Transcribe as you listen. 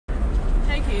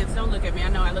kids. Don't look at me. I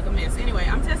know I look a mess. Anyway,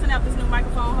 I'm testing out this new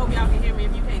microphone. Hope y'all can hear me.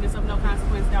 If you can't, it's of no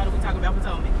consequence. Daughter, we talking about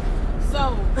Potomac.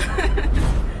 So,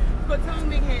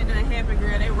 Potomac had done Happy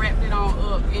Girl. They wrapped it on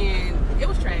up, and it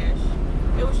was trash.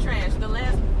 It was trash. The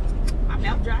last, my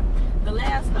mouth dry. The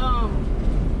last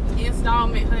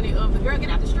installment, honey, of the girl get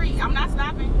out the street. I'm not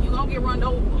stopping. You gonna get run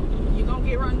over. You gonna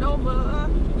get run over.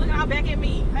 Look out back at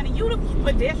me, honey. You the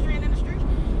pedestrian in the street.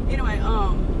 Anyway,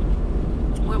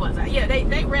 where was I? Yeah,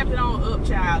 they wrapped it on up,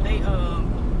 child. They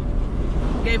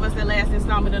gave us the last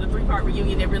installment of the 3-part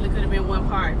reunion that really could have been 1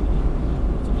 part.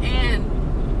 And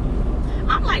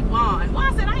I'm like, Juan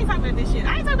said, I ain't talking about this shit.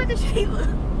 I ain't talking about this shit. Look,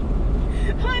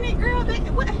 honey, girl,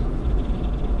 what?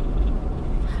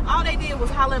 All they did was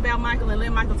holler about Michael and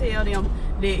let Michael tell them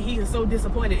that he is so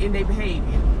disappointed in their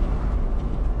behavior.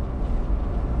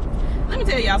 Let me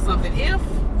tell y'all something. If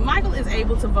Michael is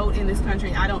able to vote in this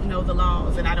country, I don't know the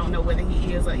laws and I don't know whether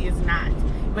he is or is not.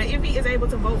 But if he is able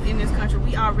to vote in this country,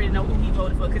 we already know who he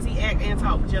voted for because he acts and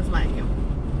talks just like him.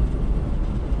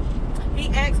 He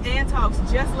acts and talks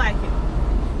just like him.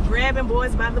 Grabbing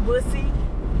boys by the pussy,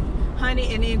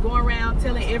 honey, and then going around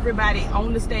telling everybody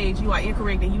on the stage you are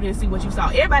incorrect and you didn't see what you saw.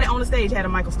 Everybody on the stage had a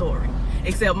Michael story.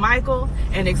 Except Michael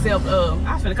and except,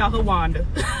 I was finna call her Wanda.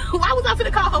 Why was I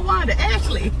finna call her Wanda?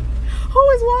 Ashley. Who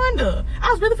is Wanda?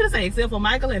 I was really finna say except for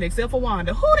Michael and except for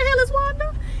Wanda. Who the hell is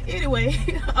Wanda? Anyway,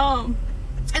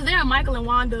 is there a Michael and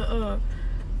Wanda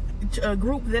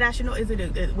group that I should know?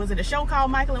 Was it a show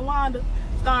called Michael and Wanda,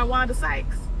 starring Wanda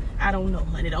Sykes? I don't know,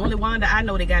 honey. The only Wanda I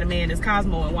know that got a man is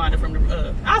Cosmo and Wanda from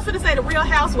the, I was finna say the Real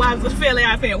Housewives of Fairly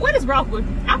Odd Parents. What is wrong with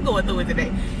me? I'm going through it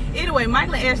today. Anyway,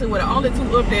 Michael and Ashley were the only 2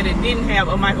 up there that didn't have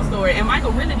a Michael story. And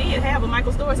Michael really did have a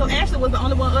Michael story. So Ashley was the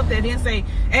only one up there that didn't say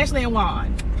Ashley and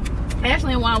Juan.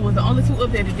 Ashley and Juan was the only 2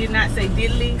 up there that did not say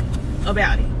diddly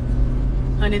about it.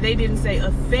 Honey, they didn't say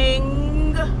a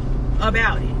thing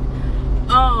about it.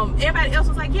 Everybody else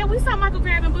was like, yeah, we saw Michael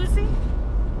grabbing pussy.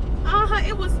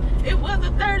 It was the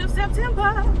 3rd of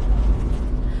September.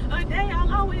 A day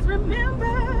I'll always remember.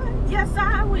 Yes,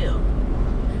 I will.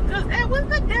 Cause that was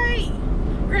the day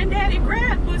Granddaddy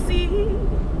grabbed pussy.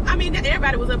 I mean,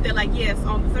 everybody was up there like, yes,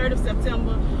 on the 3rd of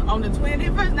September, on the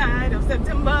 21st night of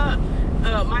September,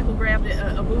 Michael grabbed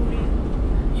a booty.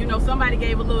 You know, somebody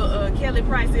gave a little Kelly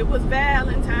Price. It was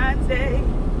Valentine's Day,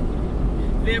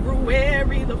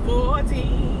 February the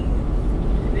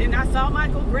 14th. Then I saw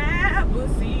Michael grab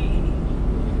pussy.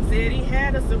 Said he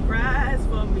had a surprise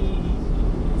for me.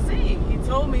 Sing, he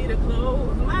told me to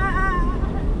close my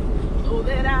eyes so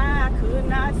that I could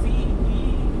not see.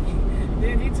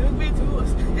 Then he took me to a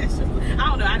special. I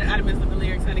don't know, I messed up the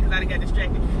lyrics, honey, because I done got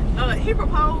distracted. He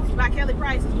Proposed by Kelly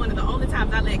Price is one of the only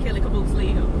times I let Kelly Caboose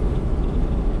live.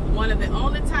 One of the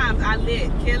only times I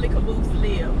let Kelly Caboose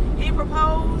live. He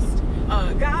Proposed,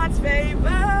 God's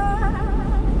favor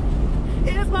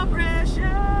is more precious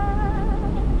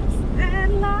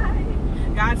than life.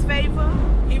 God's favor,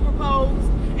 he proposed,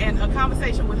 and a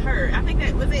conversation with her. I think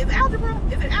that was it. Is it Algebra?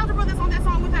 Is it Algebra that's on that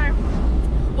song with her?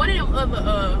 One of them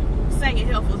other singing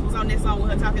heifers was on that song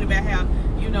with her talking about how,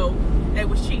 you know, they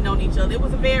was cheating on each other. It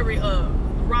was a very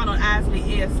Ronald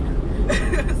Isley-esque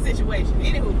situation.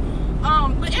 Anywho,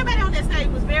 but everybody on that stage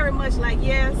was very much like,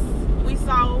 yes, we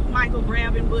saw Michael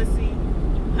grabbing pussy.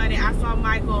 Honey, I saw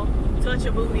Michael touch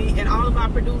a booty, and all of our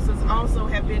producers also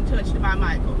have been touched by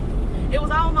Michael. It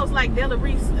was almost like Della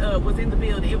Reese was in the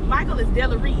building. Michael is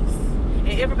Della Reese,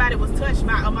 and everybody was touched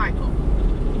by a Michael.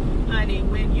 Honey,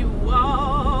 when you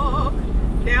walk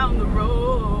down the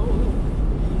road,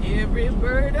 every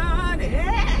burden,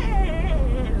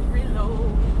 every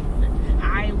load,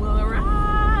 I will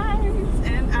rise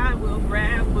and I will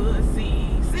grab pussy.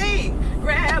 Sing,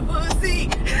 grab pussy.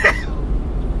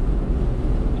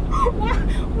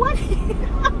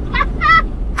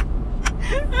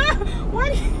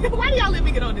 Why do y'all let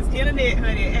me get on this internet,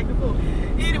 honey, acting cool?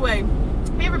 Anyway,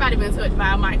 everybody been touched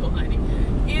by a Michael, honey.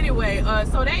 Anyway,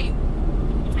 so they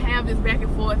have this back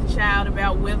and forth child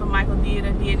about whether Michael did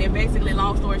or didn't. And basically,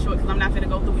 long story short, because I'm not gonna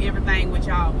go through everything with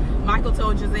y'all, Michael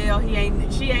told Giselle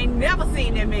she ain't never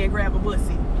seen that man grab a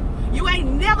pussy. You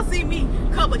ain't never seen me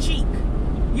cup a cheek.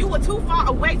 You were too far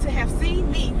away to have seen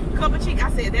me cup a cheek. I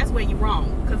said, that's where you're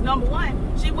wrong. Because number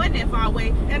 1, she wasn't that far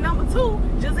away. And number 2,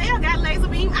 Giselle got laser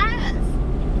beam eyes.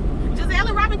 Giselle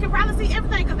and Robin can probably see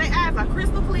everything because their eyes are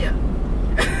crystal clear.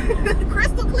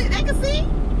 Crystal clear. They can see,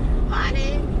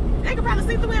 honey. They can probably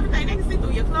see through everything. They can see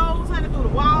through your clothes, honey, through the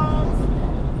walls.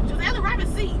 Giselle and Robin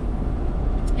see.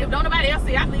 If don't nobody else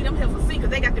see, I leave them here for see because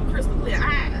they got them crystal clear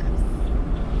eyes.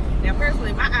 Now,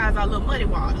 personally, my eyes are little muddy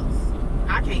waters.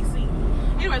 I can't see.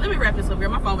 Anyway, let me wrap this up here.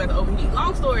 My phone about to overheat.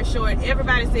 Long story short,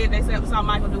 everybody said they saw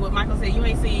Michael do it. Michael said, you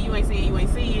ain't see it, you ain't see it, you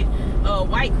ain't see it.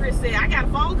 White Chris said, I got a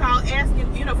phone call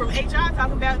asking, you know, from HR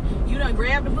talking about you done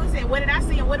grabbed the pussy and what did I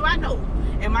see and what do I know?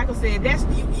 And Michael said, that's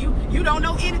you don't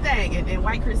know anything. And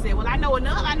White Chris said, well, I know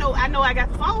enough. I know I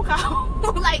got the phone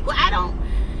call. Like, well, I don't.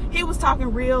 He was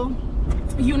talking real,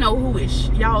 you know who-ish.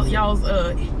 Y'all's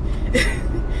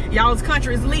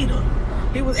country's leader.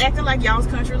 He was acting like y'all's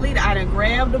country leader. I done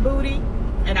grabbed the booty.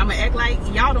 And I'm gonna act like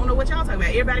y'all don't know what y'all talking about.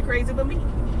 Everybody crazy but me.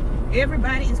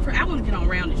 Everybody is crazy. I want to get on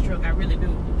around this truck. I really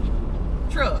do.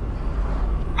 Truck,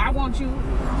 I want you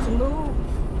to move.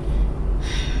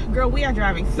 Girl, we are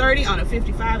driving 30 on a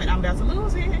 55 and I'm about to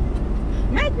lose it.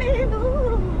 Make me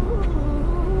lose.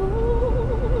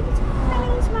 I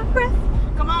lose my breath.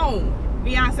 Come on,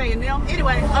 Beyonce and them.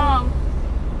 Anyway,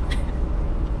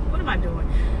 what am I doing?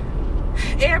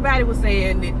 Everybody was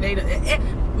saying that they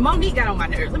Monique got on my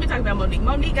nerves. Let me talk about Monique.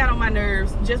 Monique got on my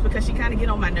nerves just because she kind of get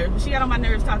on my nerves. But she got on my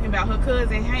nerves talking about her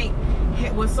cousin Hank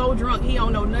was so drunk he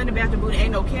don't know nothing about the booty.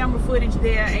 Ain't no camera footage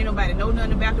there. Ain't nobody know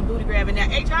nothing about the booty grabbing. Now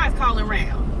HR is calling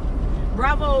round.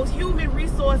 Bravo's Human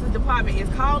Resources Department is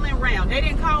calling round. They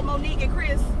didn't call Monique and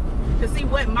Chris to see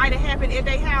what might have happened at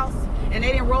their house. And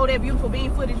they didn't roll that beautiful bean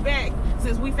footage back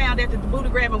since we found out that the booty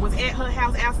grabbing was at her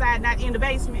house outside, not in the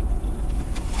basement.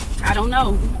 I don't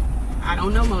know. I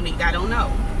don't know, Monique. I don't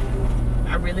know.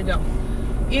 I really don't.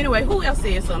 Anyway, who else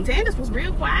said something? Candace was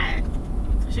real quiet.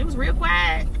 She was real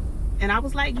quiet. And I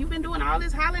was like, you've been doing all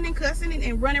this hollering and cussing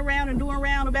and running around and doing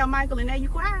around about Michael and now you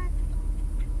quiet.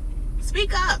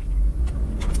 Speak up.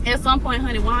 At some point,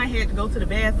 honey, Juan had to go to the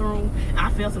bathroom.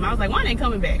 I felt something. I was like, Juan ain't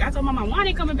coming back. I told my mom, Juan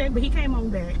ain't coming back, but he came on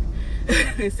back.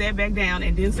 And sat back down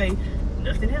and didn't say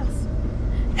nothing else.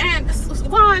 And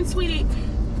Juan, sweetie,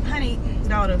 honey,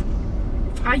 daughter,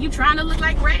 are you trying to look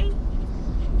like Ray?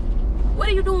 What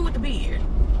are you doing with the beard?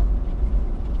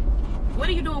 What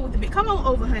are you doing with the beard? Come on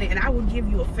over, honey, and I will give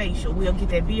you a facial. We'll get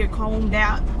that beard combed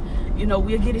out. You know,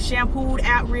 we'll get it shampooed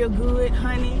out real good,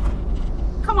 honey.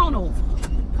 Come on over.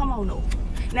 Come on over.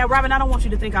 Now, Robin, I don't want you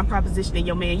to think I'm propositioning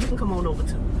your man. You can come on over,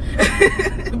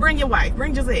 too. Bring your wife.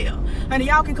 Bring Giselle. Honey,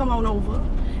 y'all can come on over.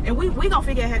 And we gonna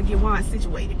figure out how to get Juan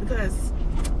situated because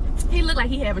he looked like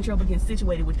he having trouble getting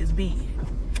situated with this beard.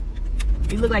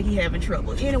 He looked like he having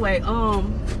trouble. Anyway,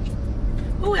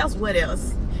 who else? What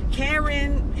else?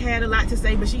 Karen had a lot to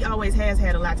say, but she always has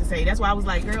had a lot to say. That's why I was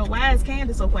like, girl, why is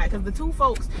Candace so quiet? Because the two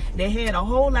folks that had a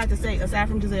whole lot to say, aside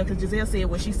from Giselle, because Giselle said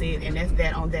what she said, and that's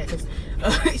that on that. Cause,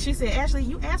 she said, Ashley,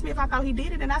 you asked me if I thought he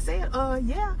did it, and I said,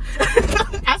 yeah.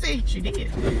 I said, she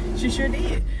did. She sure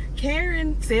did.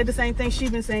 Karen said the same thing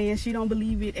she's been saying. She don't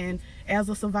believe it, and as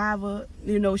a survivor,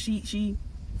 you know, she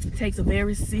takes a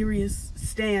very serious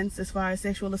stance as far as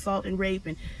sexual assault and rape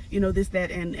and, you know, this,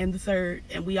 that, and the third.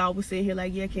 And we always sit here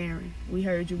like, yeah, Karen, we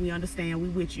heard you, we understand, we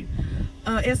with you.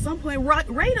 At some point,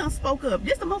 Ray done spoke up.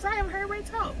 This is the most I ever heard Ray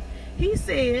talk. He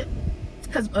said,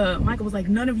 because Michael was like,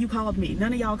 none of you called me.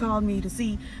 None of y'all called me to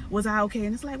see, was I okay?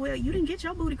 And it's like, well, you didn't get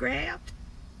your booty grabbed.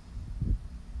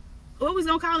 What was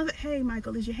gonna call us? Hey,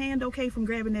 Michael, is your hand okay from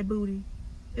grabbing that booty?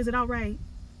 Is it all right?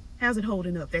 How's it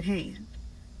holding up, that hand?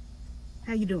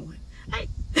 How you doing? Like,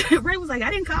 Ray was like, I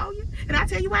didn't call you. And I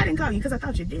tell you why I didn't call you, because I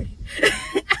thought you did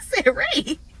it. I said,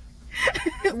 Ray.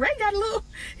 Ray got a little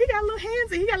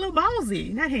handsy. He got a little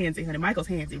ballsy. Not handsy, honey. Michael's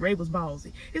handsy. Ray was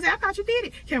ballsy. He said, I thought you did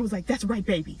it. Karen was like, that's right,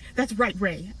 baby. That's right,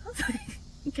 Ray. I was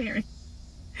like, Karen.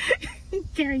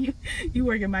 Karen, you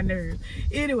working my nerves.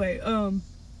 Anyway,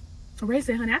 Ray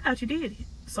said, honey, I thought you did it.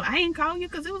 So I ain't calling you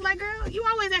because it was like, girl, you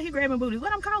always out here grabbing booties.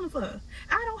 What I'm calling for?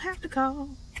 I don't have to call.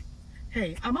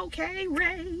 Hey, I'm okay,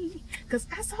 Ray, because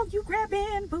I saw you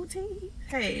grabbing booty.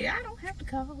 Hey, I don't have to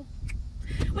call.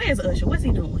 Where's Usher? What's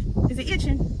he doing? Is he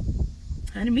itching?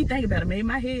 Honey, me think about it made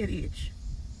my head itch.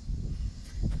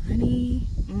 Honey,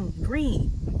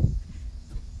 green.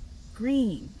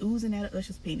 Green, oozing out of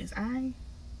Usher's penis. I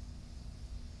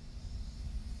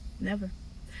never.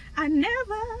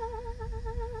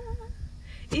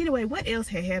 Anyway, what else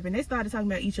had happened? They started talking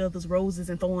about each other's roses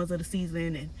and thorns of the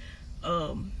season, and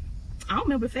I don't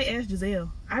remember if they asked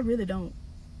Giselle. I really don't.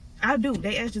 I do.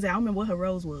 They asked Giselle. I don't remember what her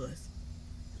rose was.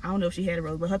 I don't know if she had a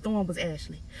rose, but her thorn was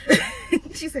Ashley.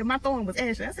 She said, my thorn was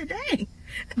Ashley. I said, dang.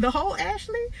 The whole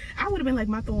Ashley? I would have been like,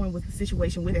 my thorn was the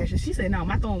situation with Ashley. She said, no,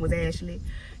 my thorn was Ashley.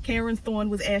 Karen's thorn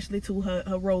was Ashley too.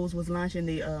 Her rose was launching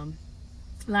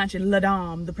La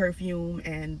Dame, the perfume,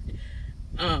 and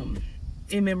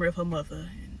in memory of her mother.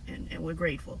 And we're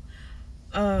grateful.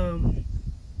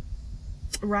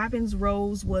 Robin's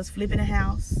rose was flipping a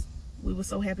house. We were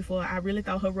so happy for her. I really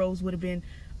thought her rose would have been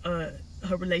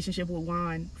her relationship with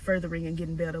Juan furthering and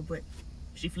getting better, but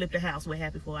She flipped the house. We're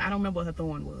happy for her. I don't remember what her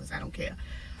thorn was. I don't care.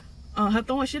 Her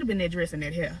thorn should have been that dress and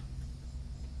that hair.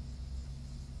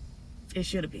 It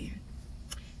should have been.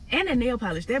 And that nail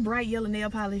polish. That bright yellow nail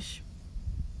polish.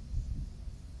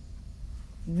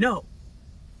 No.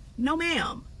 No,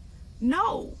 ma'am.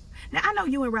 No. Now, I know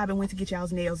you and Robin went to get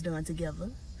y'all's nails done together.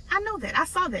 I know that. I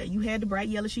saw that. You had the bright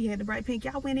yellow. She had the bright pink.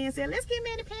 Y'all went in and said, let's get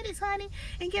mani-pedis, honey,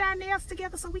 and get our nails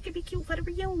together so we can be cute for the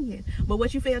reunion. But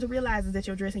what you failed to realize is that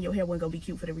your dress and your hair weren't going to be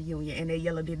cute for the reunion. And that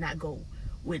yellow did not go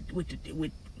with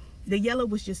the yellow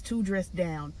was just too dressed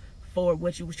down for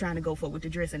what you was trying to go for with the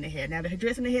dress and the hair. Now, the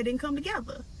dress and the hair didn't come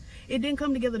together. It didn't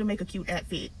come together to make a cute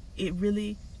outfit. It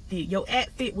really did. Your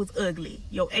outfit was ugly.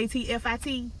 Your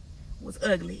ATFIT was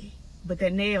ugly. But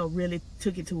that nail really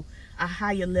took it to a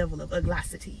higher level of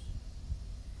uglosity.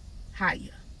 Higher.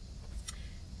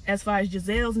 As far as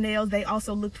Giselle's nails, they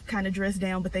also looked kind of dressed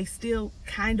down, but they still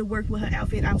kind of worked with her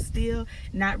outfit. I'm still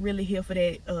not really here for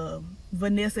that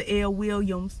Vanessa L.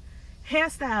 Williams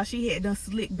hairstyle she had done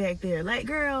slick back there. Like,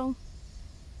 girl,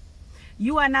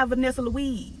 you are not Vanessa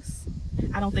Louise.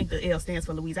 I don't think the L stands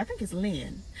for Louise. I think it's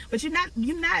Lynn. But you're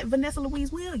not Vanessa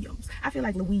Louise Williams. I feel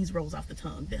like Louise rolls off the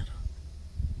tongue better.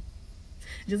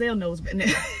 Giselle knows better.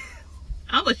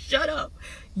 I'm gonna shut up.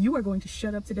 You are going to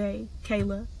shut up today,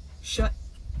 Kayla.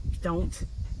 Don't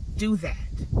do that.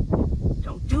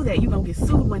 Don't do that. You're gonna get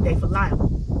sued one day for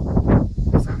libel.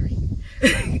 Sorry.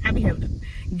 I be having to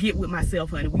get with myself,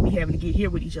 honey. We be having to get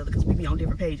here with each other because we be on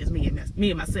different pages, me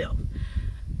and myself.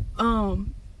 Ooh,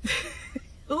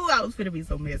 I was finna be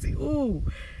so messy. Ooh,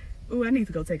 I need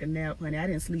to go take a nap, honey. I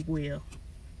didn't sleep well.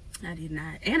 I did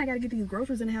not. And I gotta get these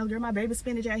groceries in the house, girl. My baby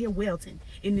spinach out here welting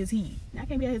in this heat. I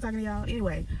can't be out here talking to y'all.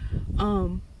 Anyway,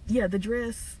 yeah, the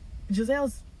dress,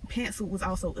 Giselle's pantsuit was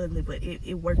also ugly, but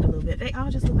it worked a little bit. They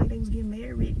all just looked like they was getting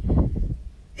married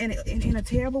in a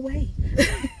terrible way.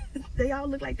 They all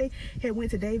looked like they had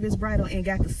went to David's Bridal and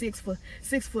got the six for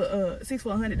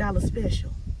 $100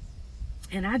 special.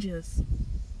 And I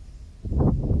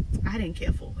didn't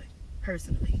care for it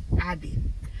personally. I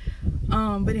didn't.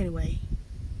 But anyway,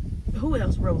 who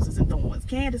else roses and thorns?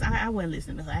 Candace, I wasn't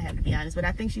listening to her, I have to be honest, but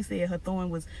I think she said her thorn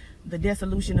was the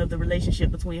dissolution of the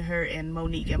relationship between her and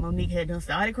Monique. And Monique had done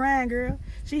started crying, girl.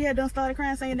 She had done started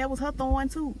crying, saying that was her thorn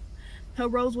too. Her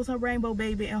rose was her rainbow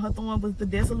baby, and her thorn was the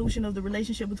dissolution of the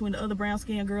relationship between the other brown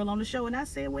skinned girl on the show. And I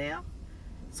said, well,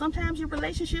 sometimes your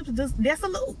relationships just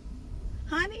dissolute,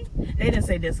 honey. They didn't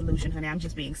say dissolution, honey. I'm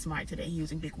just being smart today,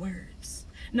 using big words.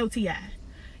 No T.I.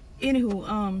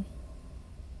 Anywho,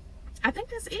 I think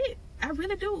that's it. I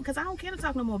really do, because I don't care to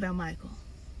talk no more about Michael.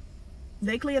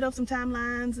 They cleared up some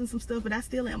timelines and some stuff, but I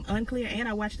still am unclear. And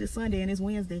I watched this Sunday and it's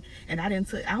Wednesday, and I don't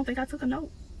think I took a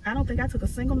note. I don't think I took a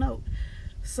single note.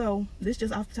 So this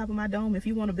just off the top of my dome. If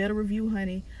you want a better review,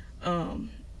 honey,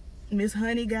 Miss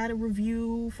Honey got a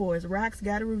review, Forest Rocks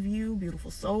got a review,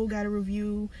 Beautiful Soul got a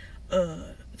review,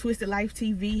 Twisted Life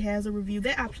TV has a review.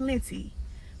 There are plenty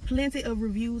of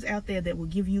reviews out there that will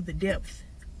give you the depth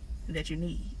that you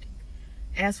need.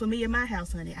 As for me in my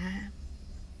house, honey,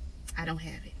 I don't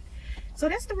have it. So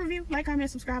that's the review. Like, comment,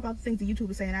 subscribe, all the things that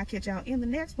YouTube is saying. I'll catch y'all in the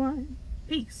next one.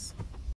 Peace.